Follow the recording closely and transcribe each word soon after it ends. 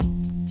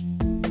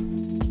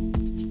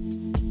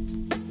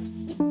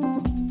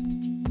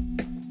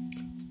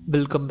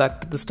Welcome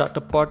back to the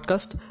Startup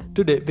Podcast.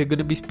 Today we're going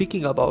to be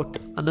speaking about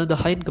another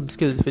high income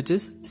skills, which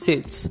is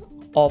sales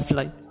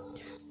offline.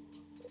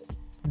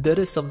 There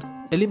is some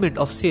element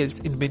of sales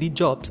in many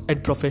jobs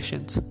and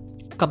professions.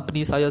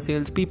 Companies hire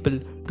salespeople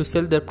to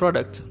sell their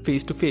products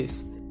face to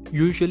face,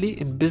 usually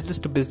in business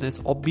to business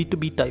or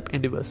B2B type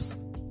endeavors.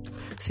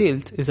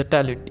 Sales is a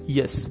talent,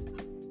 yes.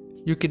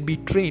 You can be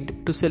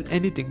trained to sell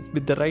anything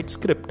with the right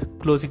script,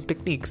 closing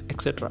techniques,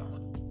 etc.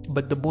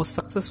 But the most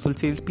successful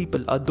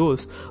salespeople are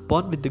those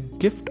born with the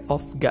gift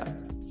of gab.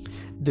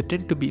 They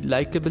tend to be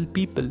likable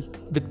people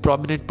with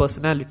prominent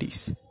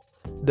personalities.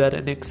 They are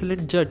an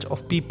excellent judge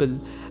of people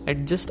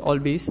and just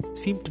always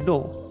seem to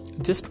know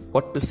just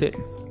what to say.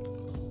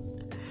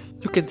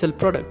 You can sell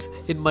products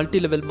in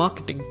multi-level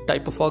marketing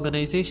type of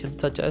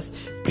organizations such as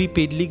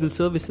prepaid legal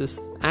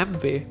services,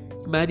 Amway,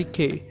 Mary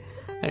Kay,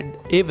 and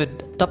even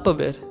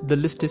Tupperware. The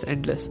list is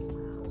endless.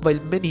 While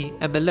many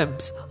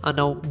MLMs are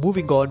now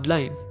moving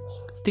online,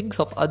 think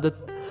of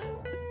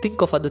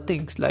other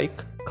things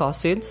like car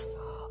sales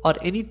or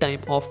any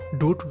type of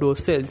door-to-door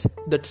sales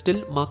that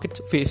still markets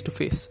face to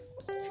face.